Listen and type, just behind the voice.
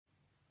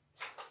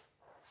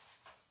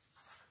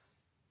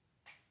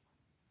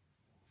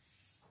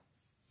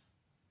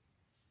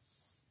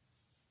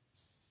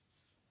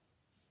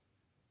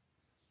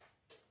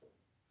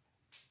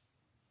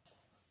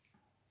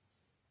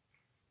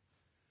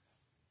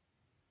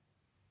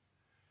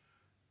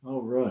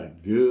All right,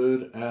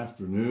 good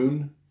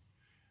afternoon,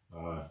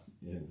 uh,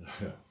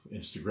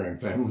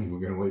 Instagram family. We're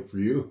going to wait for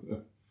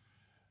you.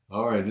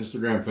 All right,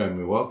 Instagram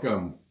family,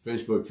 welcome.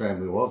 Facebook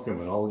family,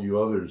 welcome. And all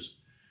you others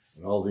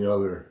and all the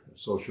other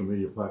social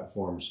media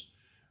platforms.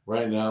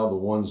 Right now, the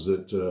ones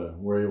that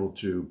we're able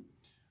to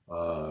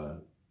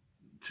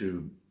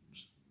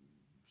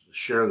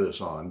share this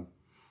on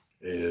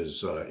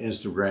is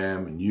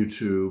Instagram and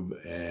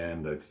YouTube,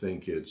 and I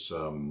think it's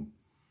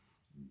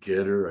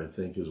Getter, I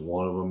think is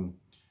one of them.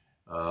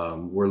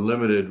 We're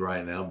limited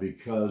right now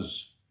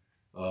because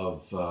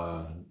of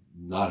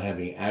not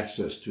having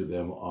access to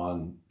them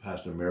on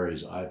Pastor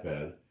Mary's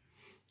iPad.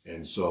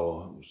 And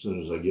so as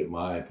soon as I get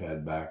my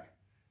iPad back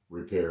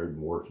repaired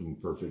and working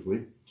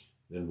perfectly,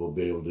 then we'll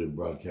be able to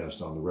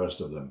broadcast on the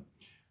rest of them.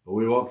 But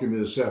we welcome you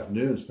this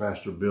afternoon. It's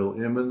Pastor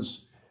Bill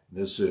Emmons.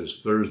 This is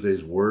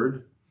Thursday's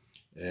Word,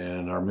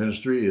 and our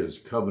ministry is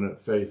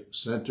Covenant Faith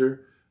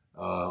Center,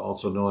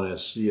 also known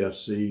as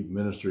CFC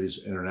Ministries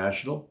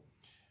International.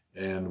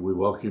 And we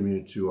welcome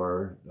you to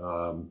our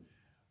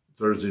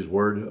Thursday's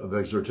Word of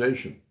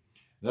Exhortation.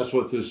 And that's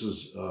what this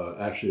is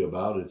actually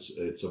about.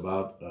 It's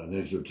about an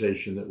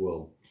exhortation that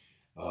will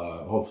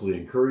hopefully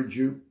encourage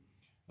you,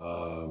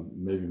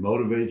 maybe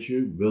motivate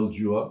you, build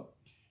you up,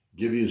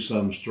 give you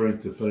some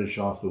strength to finish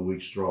off the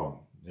week strong.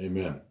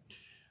 Amen.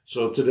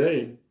 So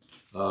today,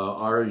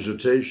 our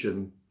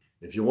exhortation,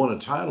 if you want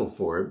a title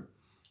for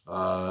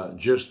it,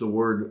 just the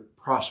word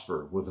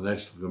prosper with an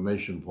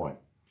exclamation point.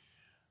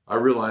 I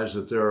realize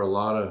that there are a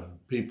lot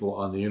of people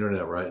on the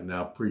internet right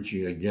now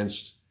preaching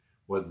against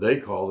what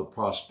they call the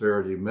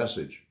prosperity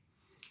message.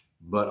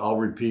 But I'll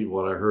repeat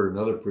what I heard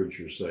another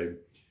preacher say.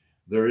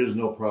 There is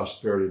no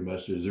prosperity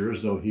message. There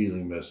is no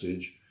healing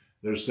message.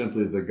 There's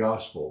simply the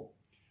gospel.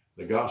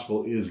 The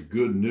gospel is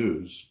good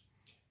news,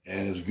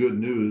 and is good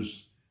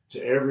news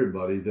to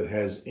everybody that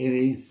has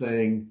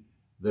anything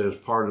that is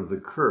part of the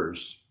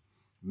curse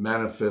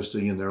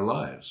manifesting in their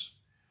lives.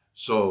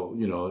 So,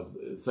 you know,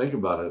 think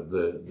about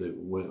it.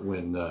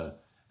 When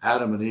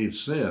Adam and Eve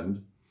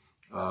sinned,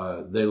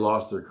 they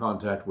lost their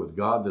contact with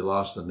God. They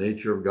lost the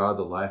nature of God,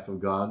 the life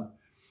of God,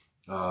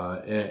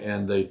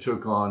 and they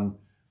took on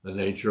the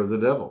nature of the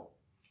devil.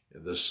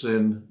 The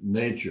sin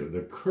nature,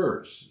 the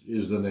curse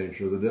is the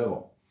nature of the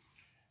devil.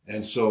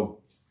 And so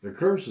the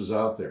curse is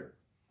out there.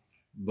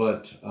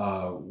 But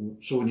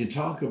so when you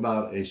talk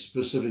about a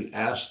specific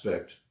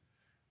aspect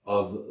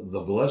of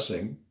the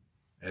blessing,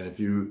 and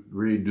if you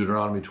read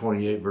Deuteronomy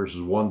 28,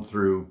 verses 1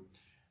 through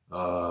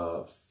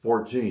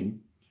 14,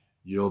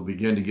 you'll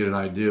begin to get an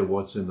idea of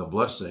what's in the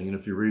blessing. And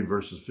if you read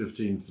verses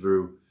 15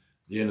 through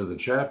the end of the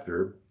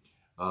chapter,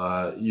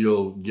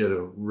 you'll get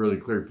a really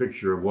clear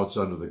picture of what's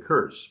under the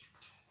curse.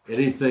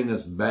 Anything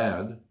that's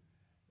bad,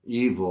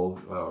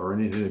 evil, or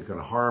anything that can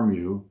harm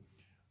you,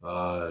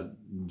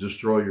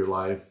 destroy your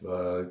life,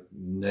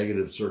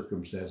 negative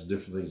circumstance,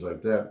 different things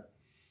like that,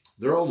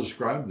 they're all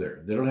described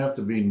there. They don't have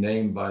to be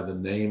named by the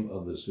name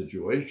of the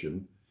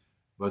situation,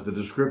 but the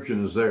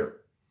description is there.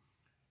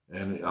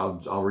 And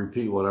I'll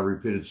repeat what I've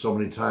repeated so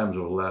many times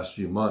over the last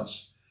few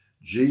months.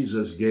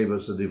 Jesus gave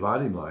us a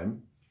dividing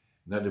line.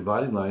 And that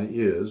dividing line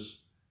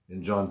is,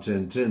 in John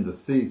 10:10, the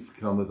thief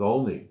cometh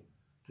only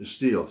to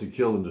steal, to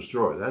kill, and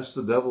destroy. That's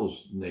the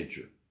devil's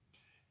nature.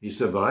 He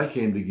said, but I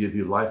came to give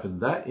you life,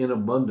 and that in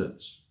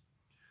abundance.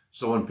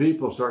 So when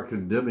people start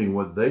condemning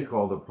what they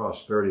call the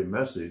prosperity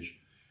message,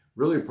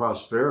 really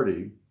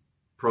prosperity,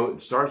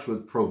 it starts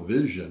with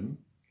provision,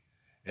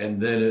 and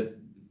then it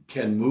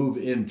can move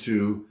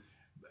into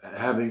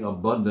having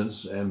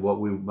abundance and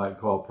what we might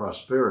call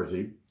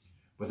prosperity.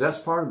 But that's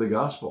part of the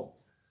gospel.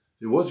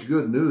 See, what's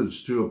good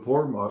news to a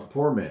poor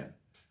man,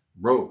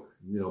 broke,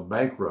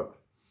 bankrupt?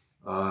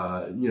 He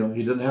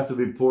doesn't have to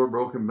be poor,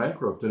 broke, and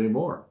bankrupt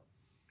anymore.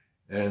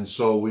 And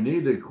so we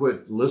need to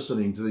quit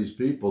listening to these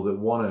people that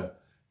want to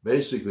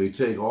basically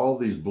take all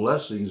these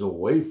blessings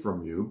away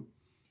from you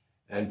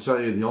and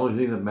tell you the only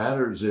thing that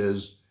matters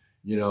is,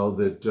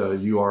 that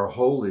you are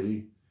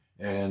holy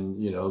and,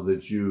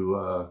 that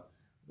you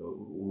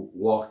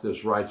walk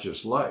this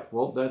righteous life.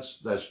 Well,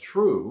 that's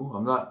true.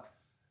 I'm not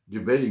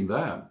debating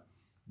that.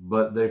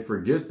 But they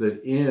forget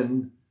that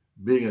in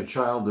being a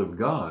child of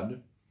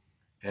God,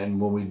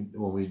 and when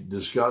we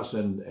discuss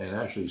and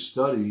actually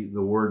study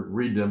the word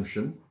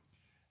redemption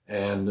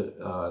and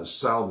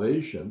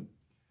salvation,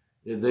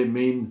 they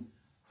mean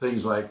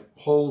things like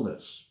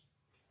wholeness,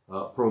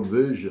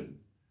 provision,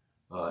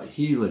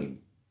 healing,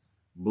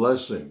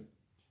 blessing,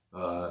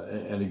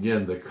 and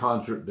again, the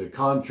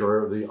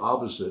contrary, the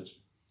opposite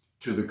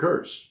to the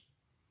curse.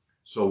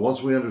 So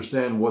once we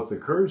understand what the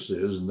curse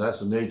is, and that's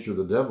the nature of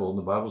the devil, and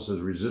the Bible says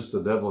resist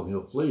the devil and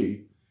he'll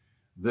flee,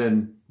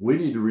 then we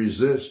need to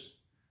resist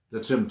the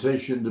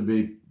temptation to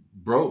be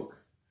broke,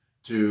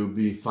 to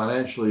be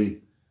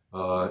financially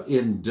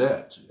in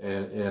debt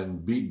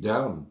and beat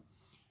down.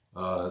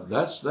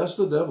 That's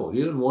the devil. He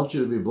doesn't want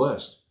you to be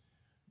blessed.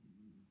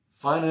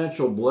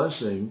 Financial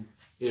blessing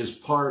is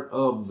part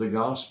of the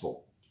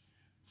gospel.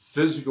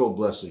 Physical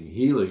blessing,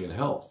 healing, and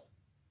health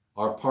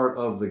are part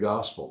of the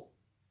gospel.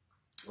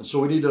 So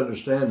we need to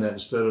understand that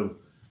instead of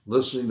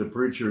listening to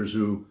preachers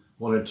who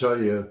want to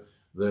tell you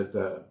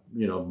that,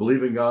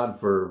 believing God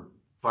for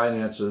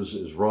finances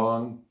is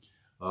wrong,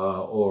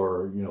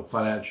 or,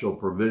 financial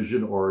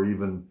provision, or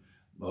even,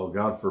 oh,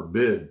 God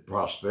forbid,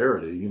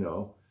 prosperity,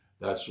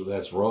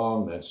 that's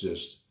wrong. That's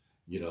just,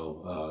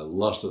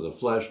 lust of the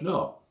flesh.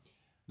 No.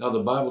 Now, the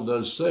Bible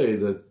does say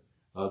that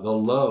the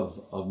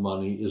love of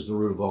money is the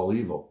root of all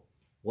evil.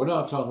 We're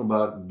not talking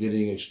about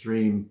getting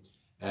extreme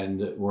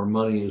and where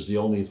money is the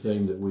only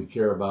thing that we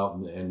care about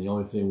and the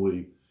only thing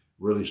we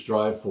really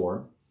strive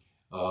for.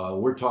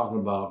 We're talking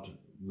about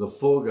the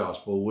full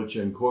gospel, which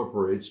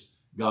incorporates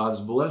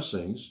God's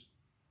blessings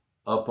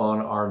upon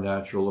our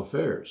natural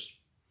affairs.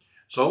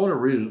 So I want to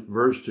read a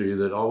verse to you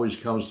that always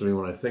comes to me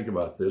when I think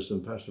about this.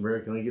 And Pastor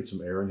Mary, can I get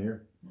some air in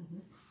here?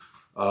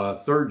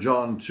 3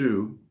 John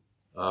 2.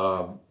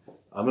 I'm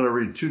going to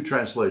read two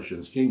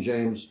translations, King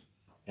James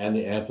and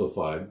the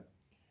Amplified.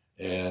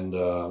 And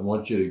I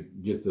want you to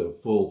get the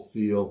full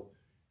feel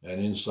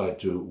and insight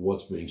to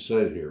what's being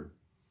said here.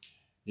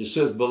 It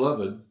says,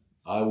 "Beloved,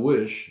 I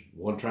wish,"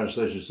 one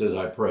translation says,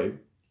 "I pray,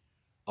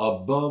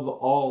 above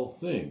all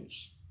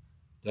things,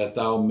 that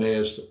thou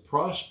mayest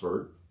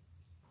prosper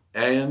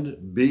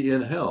and be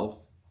in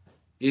health,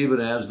 even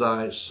as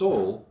thy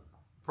soul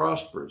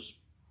prospers."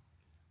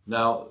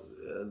 Now,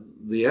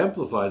 the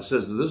Amplified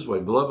says it this way,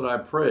 "Beloved, I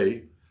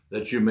pray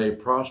that you may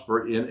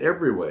prosper in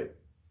every way,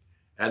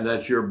 and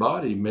that your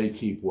body may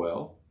keep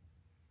well,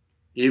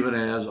 even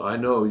as I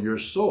know your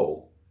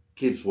soul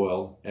keeps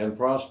well and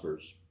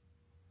prospers."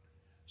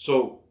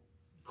 So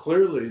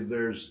clearly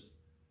there's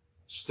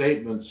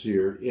statements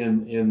here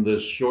in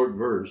this short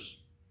verse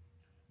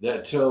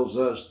that tells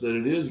us that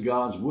it is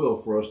God's will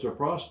for us to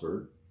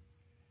prosper.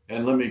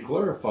 And let me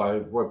clarify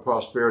what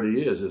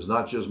prosperity is. It's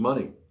not just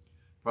money.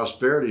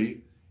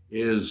 Prosperity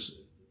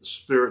is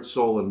spirit,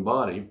 soul, and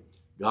body.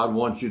 God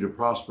wants you to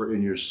prosper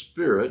in your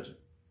spirit.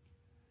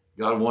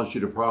 God wants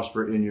you to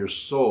prosper in your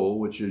soul,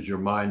 which is your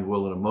mind,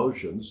 will, and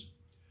emotions.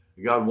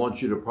 God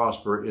wants you to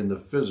prosper in the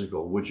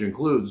physical, which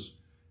includes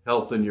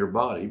health in your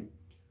body,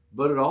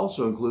 but it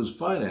also includes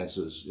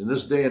finances. In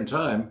this day and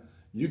time,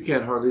 you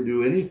can't hardly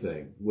do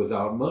anything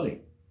without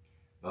money.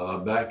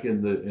 Back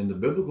in the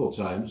biblical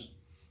times,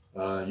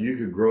 you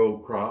could grow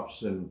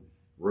crops and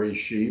raise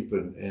sheep,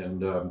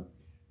 and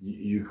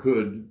you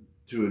could,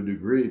 to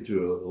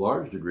a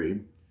large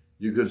degree,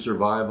 you could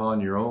survive on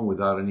your own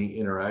without any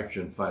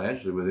interaction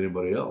financially with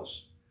anybody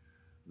else.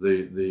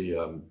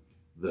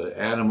 The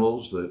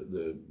animals,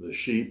 the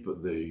sheep,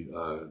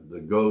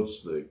 the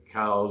goats, the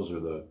cows, or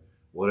the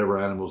whatever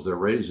animals they're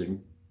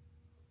raising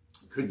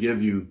could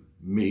give you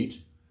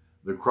meat.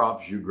 The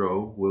crops you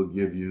grow will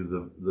give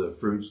you the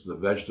fruits, the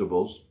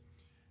vegetables.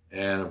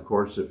 And of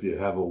course, if you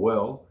have a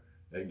well,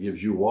 that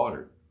gives you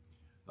water.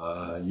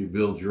 You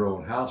build your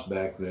own house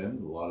back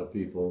then. A lot of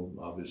people,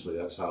 obviously,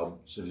 that's how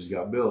cities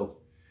got built.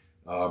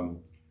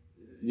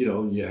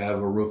 You have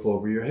a roof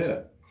over your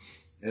head.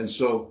 And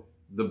so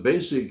the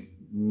basic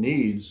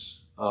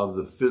needs of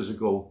the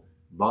physical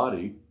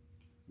body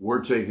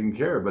were taken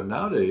care of. But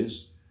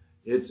nowadays,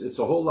 it's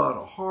a whole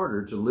lot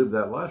harder to live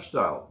that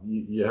lifestyle.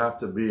 You have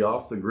to be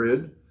off the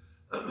grid,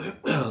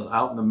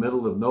 out in the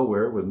middle of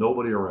nowhere with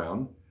nobody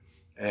around.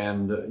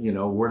 And,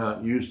 we're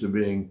not used to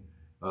being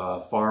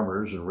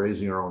farmers and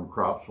raising our own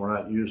crops. We're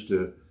not used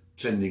to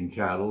tending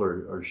cattle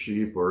or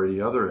sheep or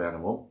any other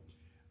animal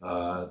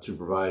to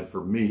provide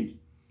for meat.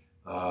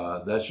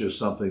 That's just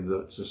something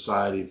that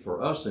society,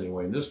 for us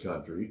anyway, in this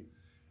country,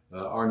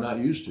 are not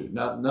used to.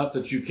 Not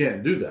that you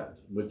can't do that,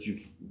 but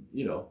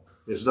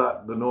it's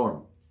not the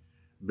norm.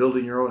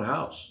 Building your own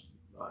house.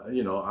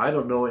 I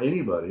don't know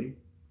anybody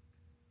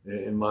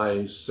in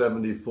my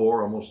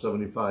 74, almost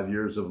 75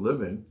 years of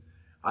living.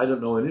 I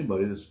don't know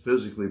anybody that's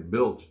physically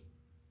built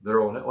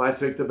their own. Well, I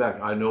take that back.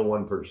 I know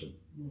one person.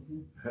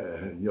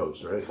 Mm-hmm.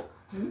 Yost, right?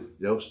 Mm-hmm.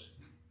 Yost.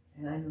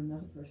 And I know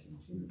another person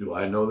too. Do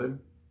I know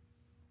them?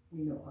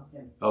 We know of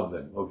them. Of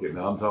them. Okay,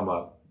 now I'm talking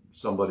about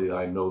somebody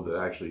I know that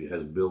actually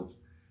has built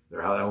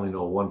their house. I only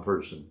know one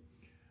person.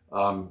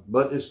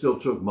 But it still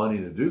took money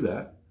to do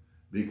that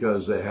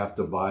because they have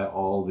to buy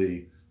all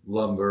the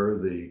lumber,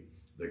 the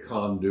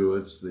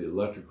conduits, the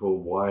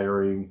electrical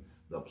wiring,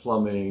 the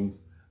plumbing,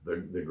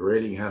 the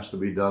grading has to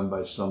be done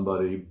by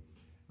somebody.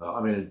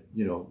 The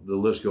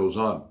list goes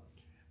on.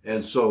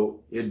 And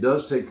so it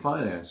does take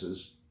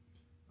finances,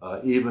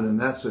 even in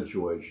that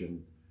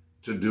situation,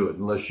 to do it,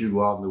 unless you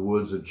go out in the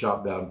woods and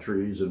chop down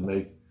trees and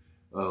make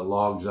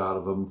logs out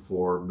of them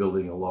for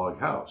building a log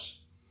house.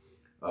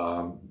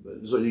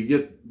 So you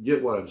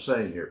get what I'm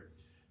saying here.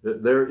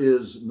 That there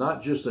is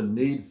not just a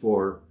need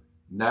for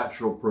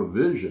natural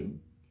provision,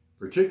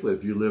 particularly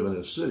if you live in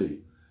a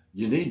city.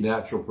 You need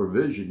natural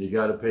provision. You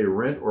got to pay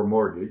rent or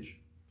mortgage.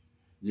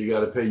 You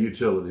got to pay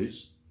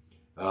utilities.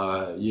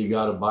 You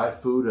got to buy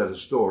food at a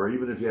store.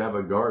 Even if you have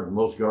a garden,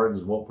 most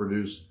gardens won't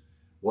produce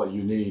what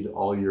you need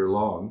all year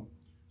long.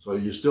 So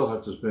you still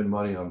have to spend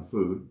money on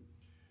food.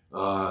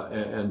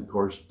 And of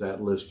course,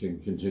 that list can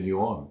continue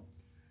on.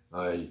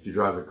 If you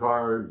drive a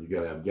car, you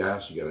got to have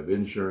gas, you got to have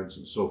insurance,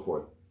 and so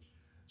forth.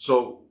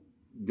 So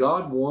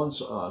God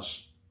wants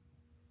us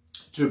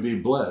to be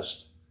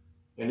blessed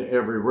in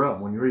every realm.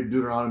 When you read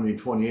Deuteronomy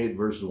 28,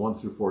 verses 1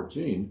 through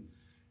 14,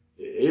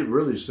 it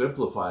really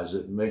simplifies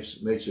it and makes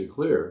it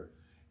clear.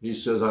 He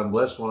says, I'm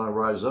blessed when I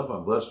rise up.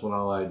 I'm blessed when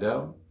I lie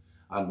down.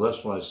 I'm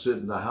blessed when I sit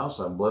in the house.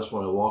 I'm blessed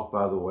when I walk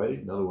by the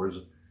way. In other words,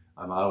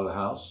 I'm out of the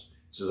house.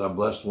 He says, I'm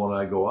blessed when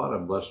I go out.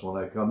 I'm blessed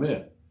when I come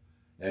in.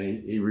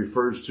 And he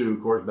refers to,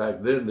 of course, back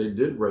then they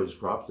did raise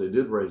crops. They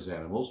did raise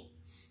animals.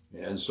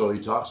 And so he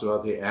talks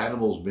about the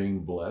animals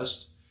being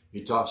blessed.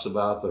 He talks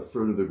about the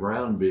fruit of the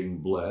ground being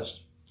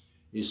blessed.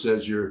 He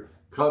says your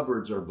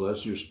cupboards are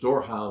blessed. Your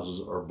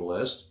storehouses are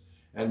blessed.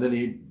 And then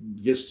he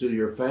gets to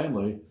your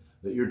family,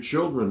 that your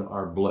children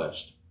are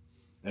blessed.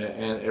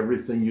 And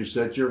everything you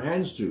set your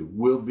hands to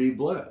will be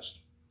blessed.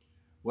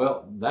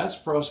 Well, that's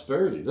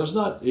prosperity.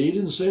 He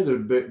didn't say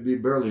there'd be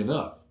barely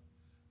enough.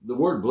 The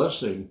word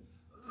blessing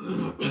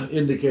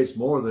indicates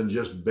more than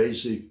just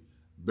basic,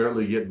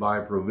 barely get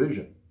by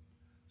provision.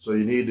 So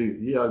you need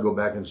to, go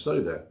back and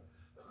study that.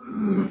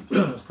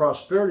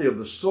 Prosperity of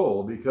the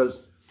soul, because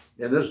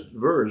in this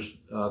verse,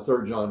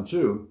 3 John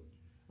 2,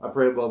 I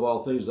pray above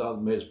all things thou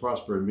mayest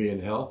prosper and be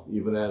in health,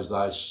 even as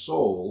thy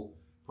soul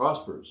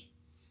prospers.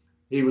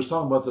 He was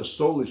talking about the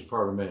soulish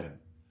part of man,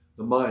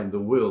 the mind, the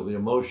will, the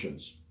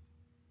emotions.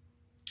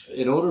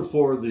 In order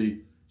for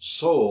the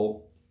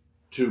soul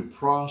to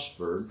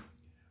prosper,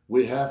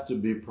 we have to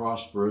be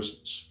prosperous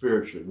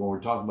spiritually. When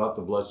we're talking about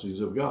the blessings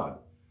of God,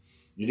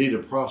 you need to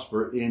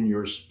prosper in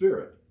your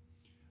spirit.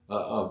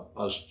 A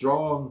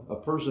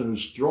person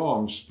who's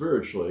strong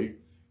spiritually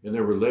in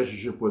their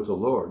relationship with the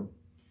Lord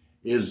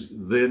is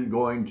then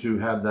going to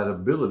have that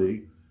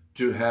ability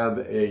to have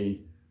a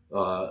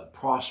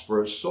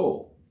prosperous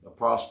soul, a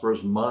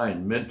prosperous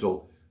mind,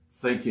 mental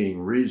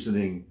thinking,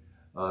 reasoning,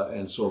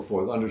 and so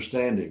forth,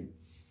 understanding.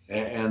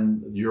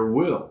 And your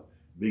will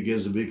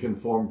begins to be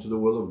conformed to the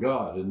will of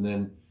God. And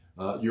then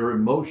your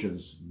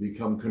emotions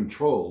become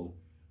controlled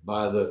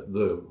by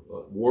the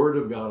Word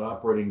of God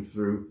operating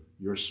through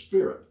your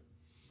spirit.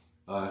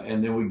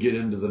 And then we get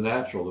into the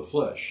natural, the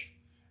flesh.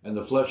 And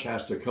the flesh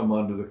has to come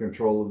under the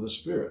control of the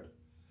spirit.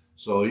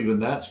 So even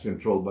that's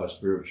controlled by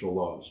spiritual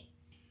laws.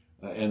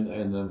 And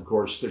then, of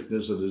course,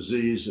 sickness and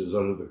disease is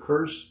under the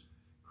curse.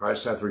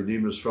 Christ hath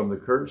redeemed us from the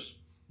curse.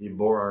 He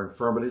bore our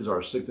infirmities,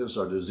 our sickness,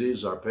 our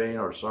disease, our pain,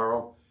 our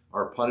sorrow,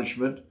 our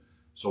punishment,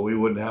 so we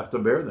wouldn't have to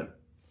bear them.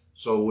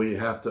 So we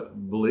have to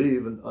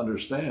believe and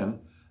understand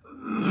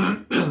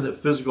that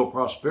physical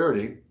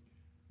prosperity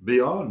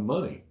beyond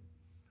money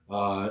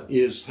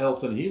is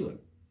health and healing.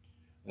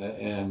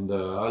 And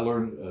I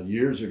learned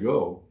years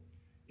ago,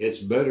 it's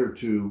better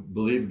to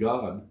believe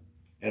God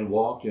and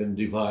walk in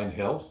divine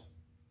health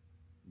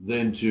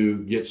than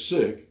to get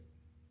sick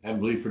and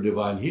believe for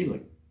divine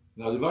healing.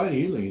 Now, divine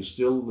healing is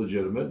still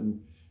legitimate.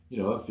 And,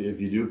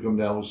 if you do come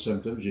down with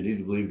symptoms, you need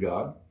to believe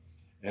God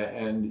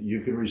and you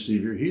can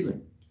receive your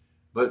healing.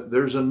 But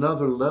there's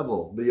another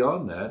level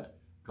beyond that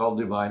called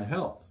divine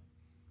health,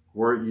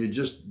 where you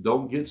just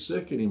don't get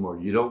sick anymore.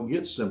 You don't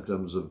get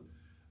symptoms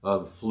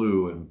of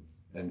flu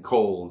and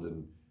cold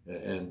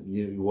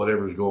and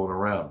whatever's going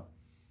around.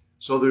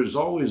 So there's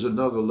always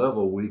another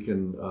level we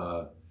can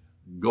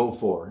go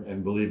for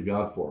and believe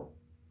God for.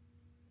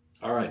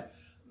 All right.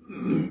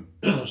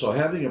 So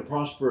having a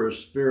prosperous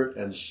spirit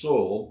and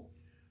soul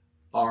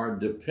are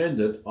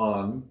dependent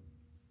on,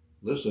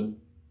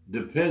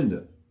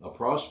 a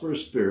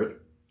prosperous spirit,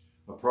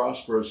 a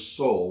prosperous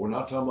soul. We're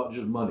not talking about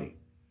just money.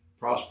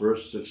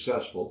 Prosperous,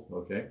 successful,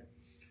 okay,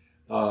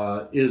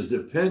 is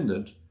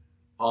dependent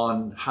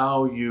on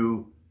how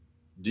you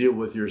deal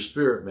with your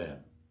spirit man.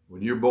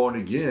 When you're born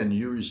again,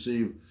 you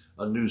receive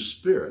a new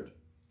spirit.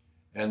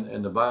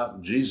 And the Bible,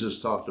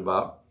 Jesus talked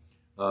about,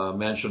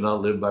 man shall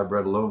not live by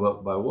bread alone,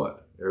 but by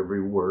what?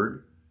 Every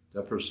word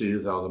that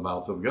proceedeth out of the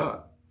mouth of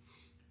God.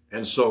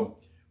 And so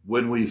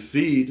when we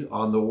feed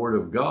on the word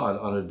of God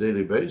on a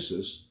daily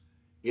basis,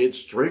 it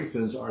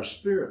strengthens our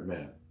spirit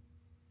man.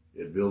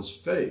 It builds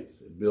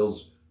faith. It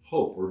builds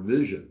hope or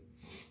vision.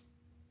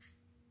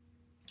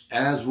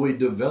 As we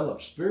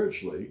develop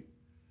spiritually,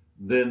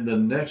 then the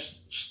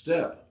next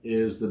step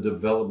is the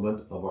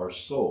development of our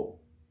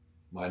soul,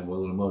 mind,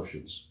 will, and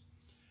emotions.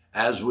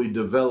 As we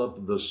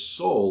develop the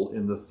soul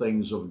in the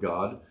things of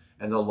God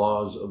and the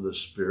laws of the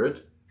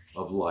Spirit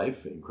of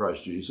life in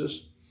Christ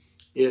Jesus,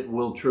 it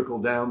will trickle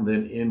down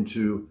then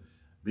into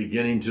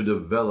beginning to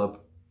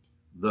develop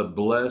the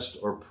blessed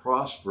or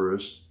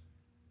prosperous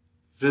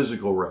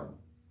physical realm.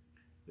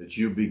 That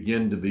you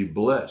begin to be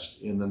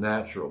blessed in the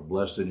natural,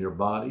 blessed in your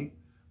body,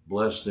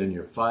 blessed in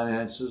your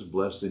finances,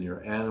 blessed in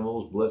your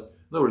animals, blessed,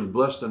 in other words,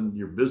 blessed in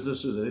your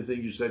businesses,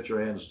 anything you set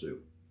your hands to.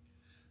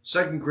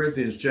 2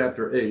 Corinthians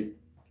chapter 8,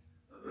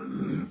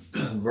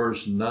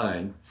 verse 9.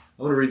 I'm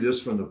going to read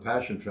this from the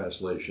Passion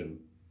Translation.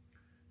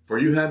 For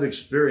you have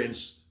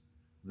experienced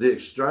the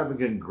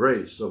extravagant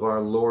grace of our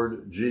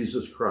Lord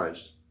Jesus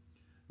Christ,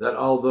 that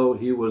although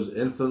he was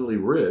infinitely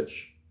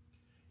rich,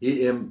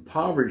 he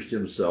impoverished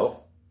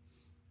himself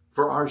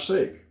for our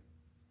sake,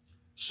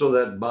 so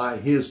that by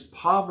his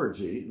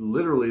poverty,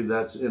 literally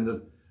that's in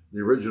the the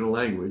original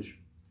language,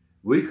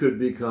 we could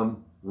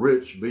become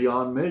rich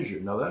beyond measure.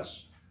 Now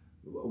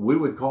we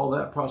would call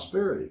that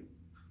prosperity.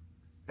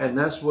 And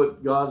that's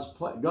what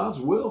God's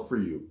will for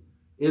you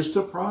is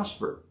to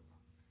prosper.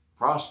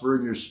 Prosper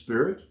in your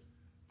spirit,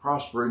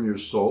 prosper in your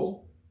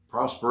soul,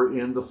 prosper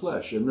in the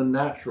flesh, in the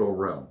natural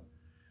realm.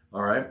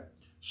 All right?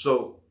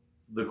 So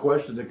the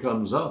question that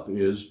comes up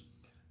is,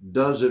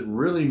 does it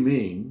really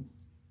mean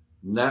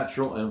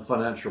natural and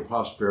financial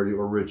prosperity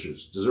or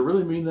riches? Does it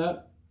really mean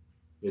that?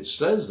 It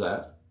says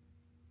that.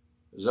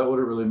 Is that what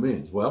it really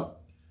means? Well,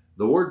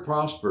 the word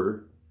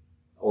prosper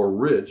or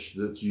rich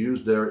that's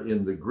used there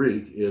in the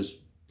Greek is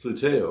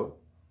pluteo,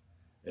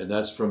 and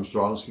that's from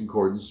Strong's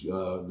Concordance,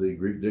 the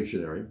Greek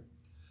dictionary.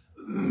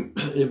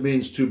 It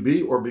means to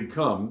be or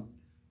become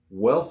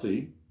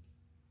wealthy,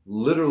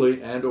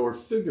 literally and or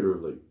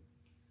figuratively.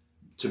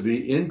 To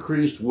be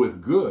increased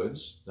with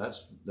goods,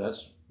 that's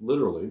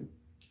literally.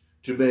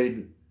 To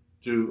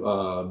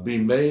be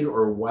made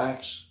or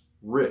wax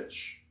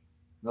rich.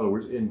 In other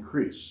words,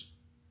 increase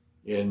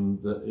in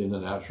the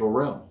natural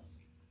realm.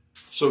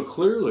 So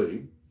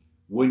clearly,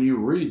 when you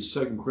read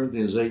 2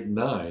 Corinthians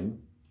 8:9,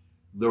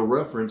 the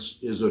reference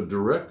is a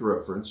direct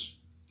reference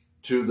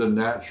to the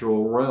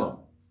natural realm.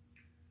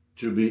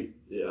 To be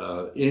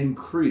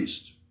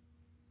increased,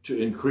 to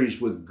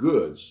increase with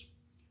goods,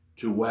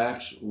 to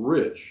wax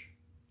rich.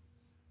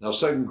 Now,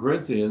 2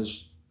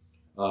 Corinthians,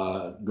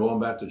 going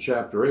back to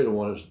chapter 8, I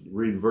want to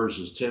read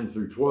verses 10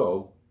 through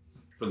 12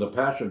 from the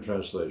Passion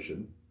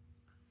Translation.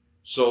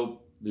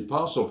 So the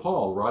Apostle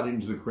Paul, writing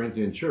to the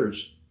Corinthian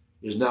church,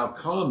 is now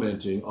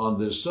commenting on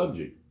this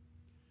subject.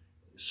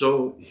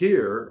 So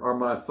here are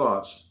my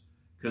thoughts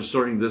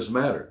concerning this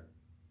matter.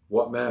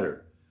 What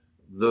matter?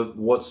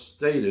 What's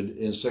stated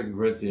in 2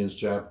 Corinthians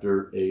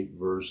chapter 8,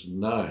 verse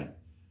 9.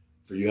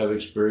 For you have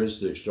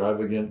experienced the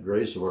extravagant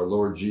grace of our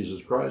Lord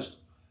Jesus Christ,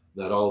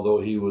 that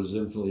although he was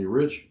infinitely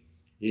rich,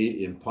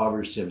 he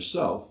impoverished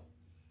himself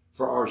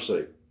for our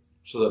sake,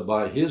 so that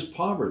by his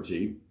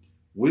poverty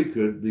we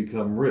could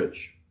become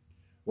rich.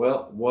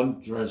 Well,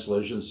 one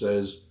translation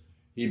says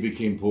he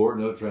became poor.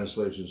 Another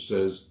translation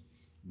says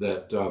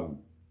that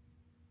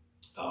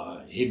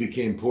he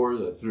became poor,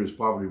 that through his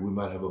poverty we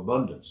might have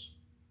abundance.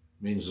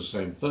 Means the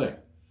same thing.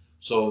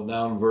 So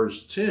now in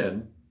verse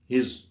 10,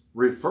 he's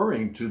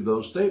referring to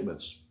those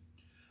statements.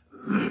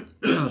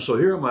 So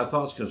here are my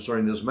thoughts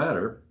concerning this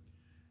matter.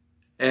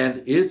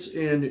 And it's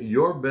in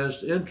your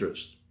best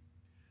interest,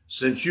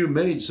 since you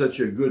made such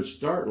a good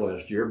start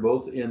last year,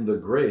 both in the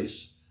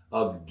grace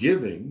of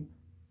giving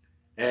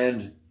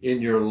and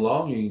in your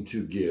longing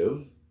to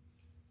give.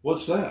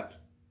 What's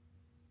that?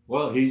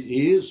 Well,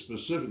 he is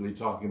specifically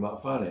talking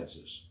about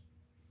finances.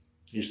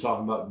 He's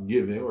talking about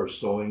giving or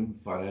sowing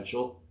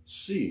financial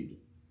seed.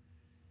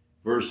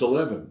 Verse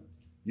 11,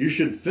 you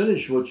should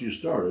finish what you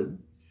started.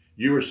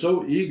 You were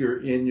so eager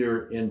in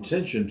your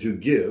intention to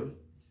give,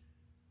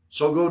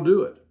 so go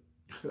do it.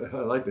 I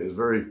like that. It's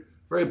very,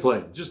 very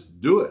plain. Just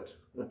do it.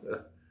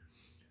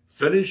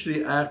 Finish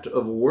the act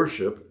of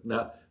worship.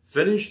 Now,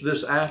 finish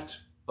this act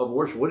of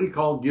worship. What do you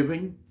call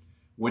giving?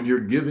 When you're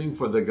giving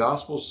for the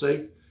gospel's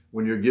sake,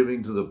 when you're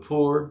giving to the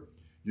poor,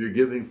 you're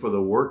giving for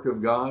the work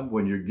of God,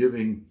 when you're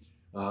giving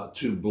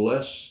to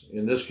bless.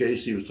 In this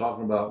case, he was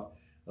talking about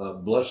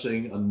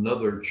blessing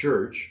another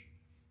church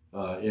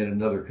in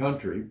another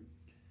country.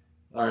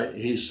 All right,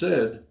 he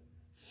said,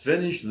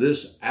 finish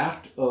this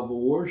act of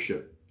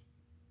worship.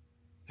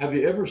 Have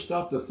you ever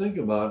stopped to think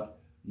about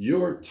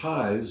your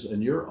tithes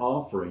and your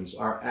offerings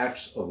are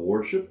acts of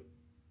worship?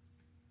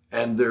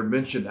 And they're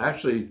mentioned,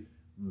 actually,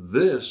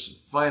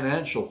 this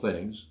financial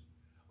things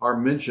are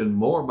mentioned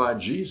more by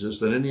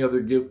Jesus than any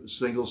other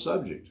single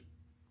subject.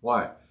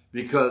 Why?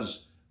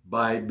 Because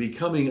by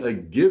becoming a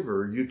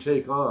giver, you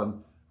take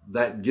on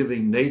that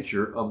giving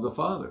nature of the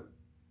Father.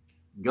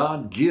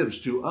 God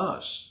gives to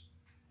us,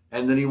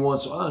 and then he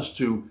wants us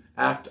to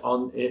act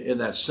in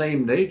that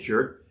same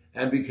nature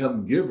and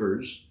become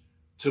givers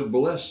to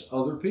bless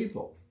other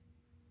people.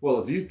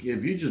 Well, if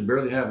you just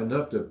barely have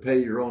enough to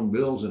pay your own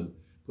bills and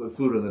put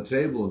food on the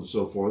table and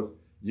so forth,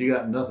 you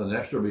got nothing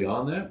extra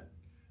beyond that,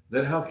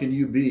 then how can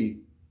you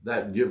be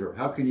that giver?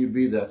 How can you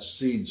be that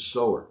seed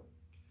sower?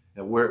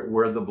 And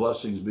where the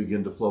blessings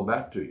begin to flow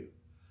back to you.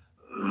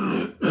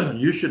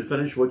 You should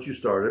finish what you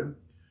started.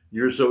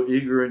 You're so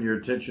eager in your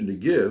intention to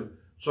give,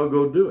 so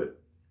go do it.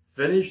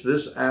 Finish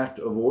this act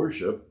of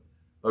worship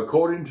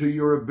according to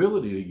your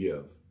ability to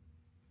give.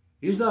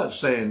 He's not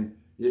saying,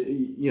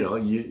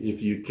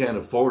 if you can't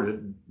afford it,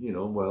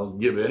 well,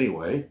 give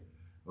anyway,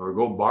 or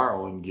go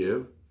borrow and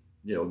give,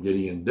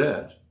 getting in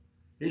debt.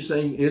 He's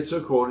saying it's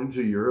according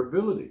to your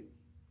ability.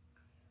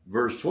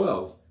 Verse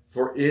 12,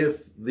 for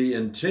if the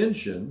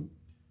intention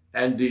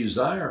and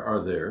desire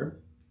are there,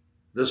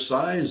 the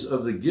size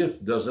of the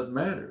gift doesn't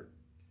matter.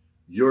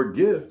 Your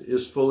gift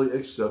is fully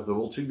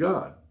acceptable to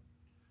God,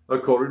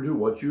 according to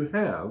what you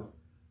have,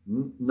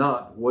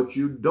 not what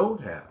you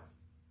don't have.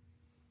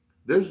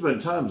 There's been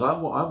times I've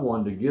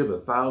wanted to give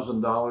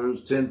 $1,000,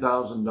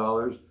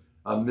 $10,000,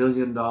 $1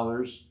 million,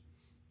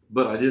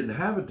 but I didn't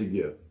have it to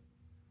give.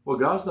 Well,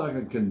 God's not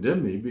going to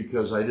condemn me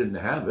because I didn't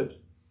have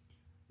it.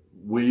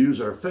 We use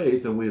our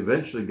faith, and we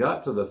eventually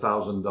got to the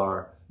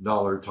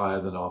 $1,000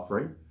 tithe and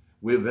offering.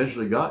 We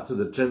eventually got to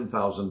the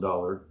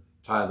 $10,000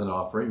 tithe and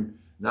offering.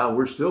 Now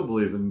we're still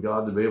believing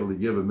God to be able to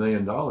give $1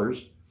 million.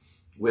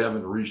 We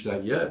haven't reached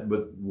that yet,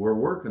 but we're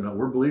working on it.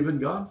 We're believing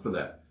God for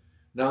that.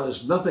 Now,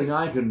 there's nothing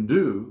I can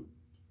do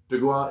to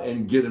go out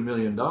and get $1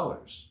 million.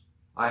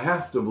 I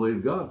have to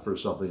believe God for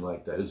something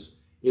like that.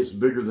 It's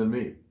bigger than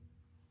me.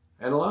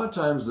 And a lot of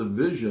times the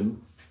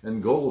vision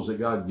and goals that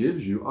God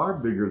gives you are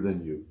bigger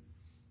than you.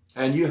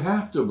 And you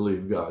have to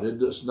believe God.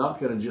 It's not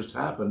going to just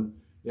happen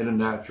in a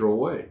natural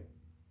way.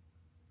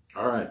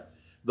 All right.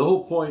 The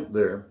whole point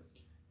there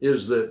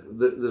is that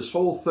this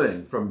whole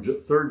thing from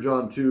 3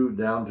 John 2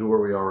 down to where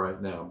we are right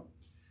now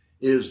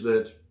is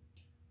that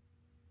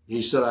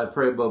he said, I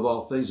pray above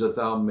all things that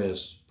thou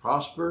mayest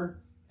prosper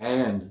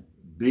and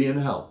be in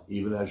health,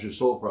 even as your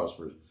soul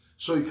prospers.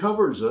 So he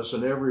covers us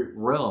in every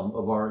realm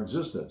of our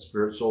existence,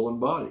 spirit, soul, and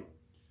body.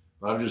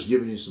 But I'm just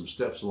giving you some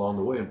steps along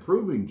the way and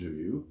proving to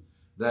you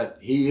that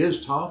he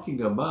is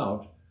talking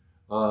about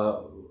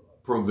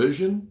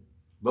provision,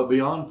 but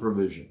beyond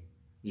provision.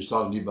 He's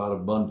talking to you about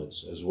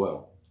abundance as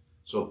well.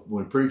 So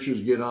when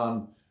preachers get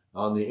on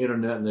the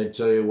internet and they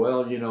tell you,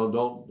 well,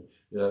 don't,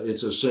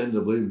 it's a sin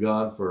to believe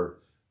God for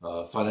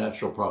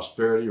financial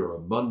prosperity or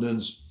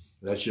abundance.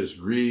 That's just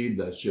greed.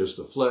 That's just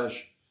the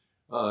flesh.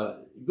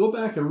 Go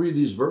back and read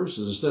these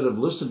verses instead of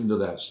listening to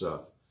that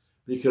stuff,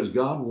 because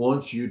God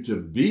wants you to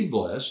be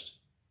blessed,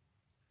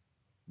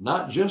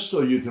 not just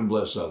so you can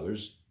bless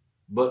others,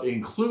 but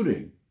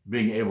including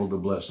being able to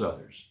bless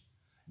others.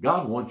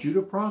 God wants you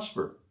to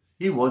prosper.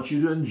 He wants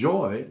you to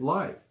enjoy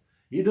life.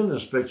 He doesn't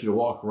expect you to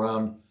walk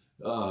around,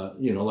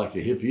 like a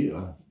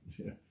hippie,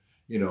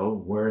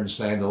 wearing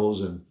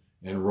sandals and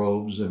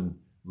robes and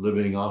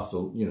living off the,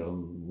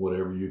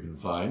 whatever you can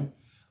find.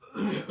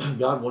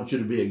 God wants you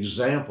to be an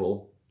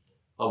example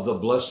of the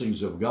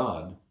blessings of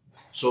God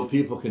so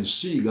people can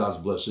see God's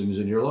blessings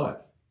in your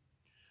life.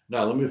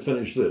 Now, let me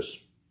finish this.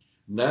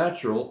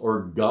 Natural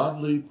or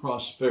godly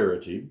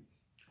prosperity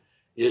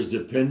is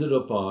dependent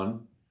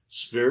upon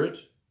spirit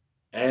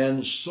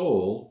and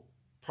soul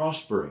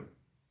prospering.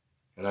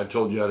 And I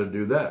told you how to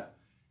do that.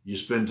 You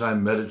spend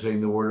time meditating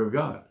the Word of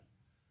God.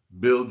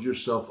 Build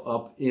yourself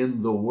up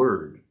in the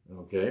Word,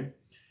 okay?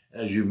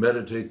 As you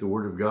meditate the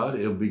Word of God,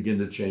 it'll begin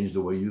to change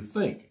the way you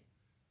think.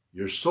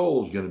 Your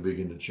soul is going to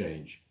begin to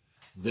change.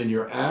 Then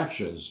your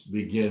actions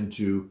begin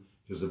to,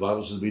 because the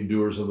Bible says be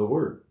doers of the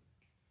Word.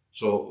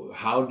 So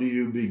how do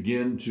you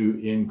begin to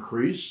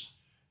increase?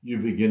 You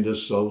begin to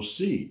sow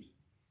seed.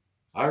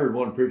 I heard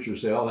one preacher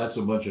say, oh, that's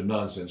a bunch of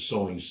nonsense,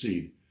 sowing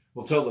seed.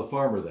 Well, tell the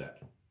farmer that.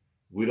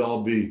 We'd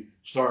all be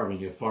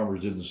starving if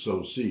farmers didn't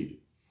sow seed.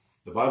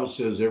 The Bible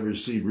says every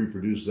seed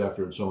reproduces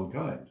after its own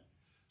kind.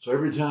 So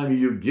every time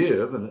you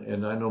give,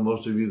 and I know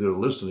most of you that are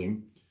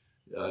listening,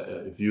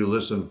 if you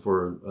listen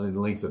for a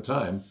length of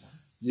time,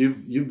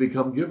 you've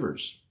become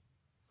givers.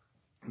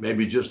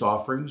 Maybe just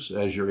offerings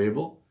as you're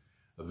able.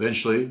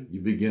 Eventually,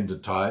 you begin to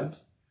tithe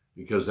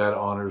because that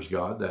honors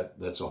God.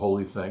 That's a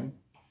holy thing.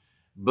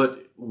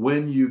 But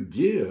when you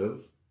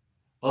give,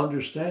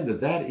 understand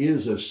that that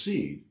is a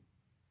seed.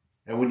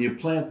 And when you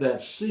plant that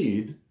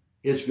seed,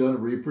 it's going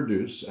to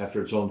reproduce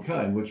after its own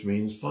kind, which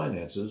means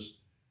finances.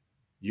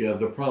 You have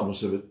the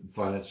promise of it,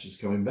 finances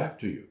coming back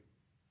to you.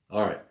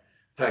 All right.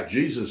 In fact,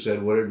 Jesus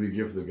said, whatever you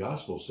give for the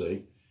gospel's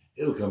sake,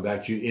 it'll come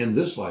back to you in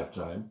this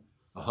lifetime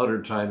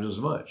 100 times as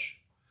much.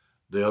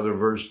 The other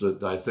verse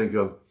that I think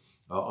of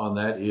on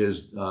that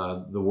is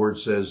the word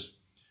says,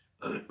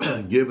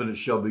 give and it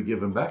shall be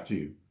given back to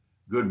you.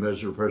 Good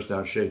measure, pressed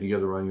down, shaken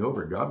together, running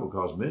over. God will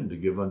cause men to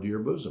give unto your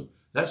bosom.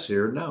 That's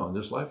here and now in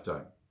this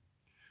lifetime.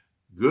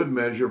 Good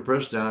measure,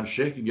 pressed down,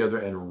 shaken together,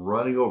 and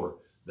running over.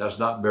 That's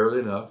not barely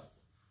enough.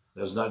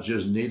 That's not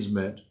just needs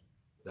met.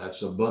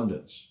 That's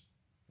abundance.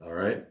 All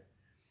right?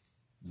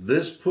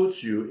 This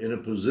puts you in a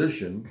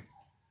position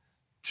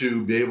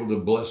to be able to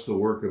bless the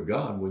work of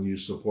God when you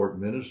support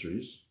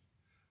ministries,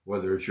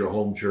 whether it's your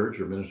home church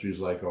or ministries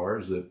like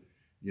ours that,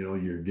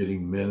 you're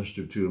getting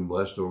ministered to and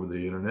blessed over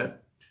the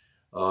internet,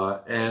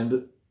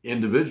 and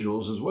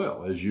individuals as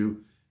well. As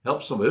you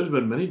help somebody, there's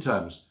been many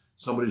times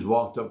somebody's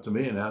walked up to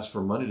me and asked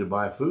for money to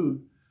buy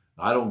food.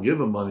 I don't give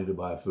them money to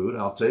buy food.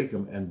 I'll take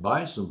them and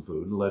buy some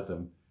food and let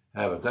them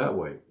have it that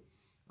way.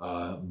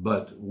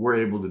 But we're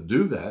able to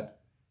do that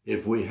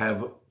if we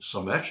have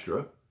some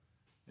extra.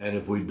 And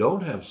if we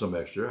don't have some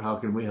extra, how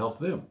can we help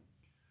them?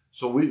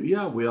 So we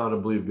ought to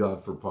believe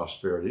God for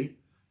prosperity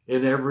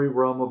in every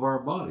realm of our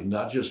body,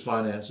 not just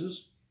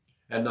finances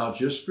and not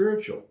just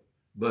spiritual,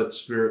 but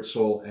spirit,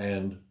 soul,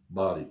 and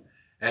body.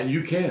 And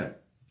you can.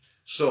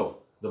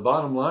 So the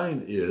bottom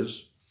line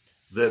is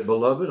that,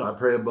 beloved, I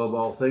pray above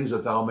all things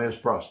that thou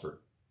mayest prosper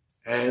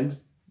and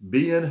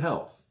be in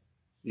health,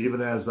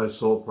 even as thy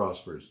soul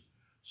prospers.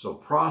 So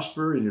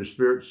prosper in your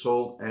spirit,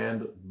 soul,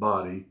 and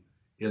body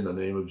in the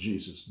name of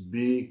Jesus.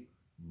 Be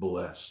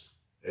blessed.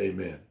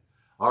 Amen.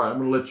 All right, I'm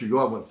going to let you go.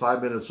 I went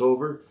 5 minutes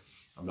over.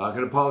 I'm not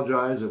going to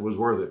apologize. It was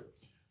worth it.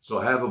 So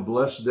have a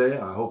blessed day.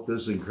 I hope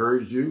this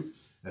encouraged you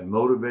and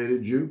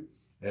motivated you.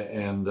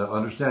 And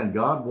understand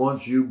God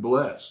wants you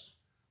blessed.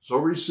 So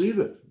receive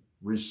it.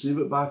 Receive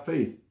it by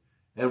faith.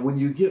 And when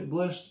you get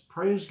blessed,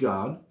 praise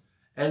God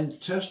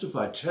and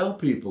testify. Tell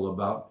people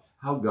about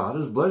how God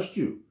has blessed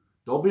you.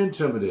 Don't be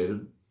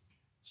intimidated.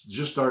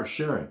 Just start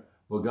sharing.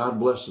 Well, God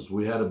blessed us.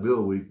 We had a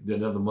bill we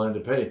didn't have the money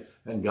to pay,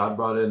 and God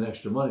brought in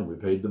extra money. We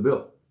paid the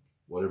bill,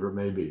 whatever it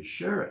may be.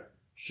 Share it.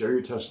 Share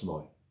your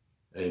testimony.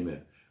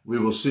 Amen. We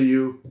will see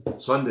you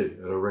Sunday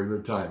at a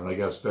regular time, and I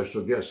got a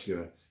special guest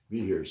going to be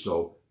here,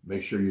 so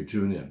make sure you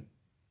tune in.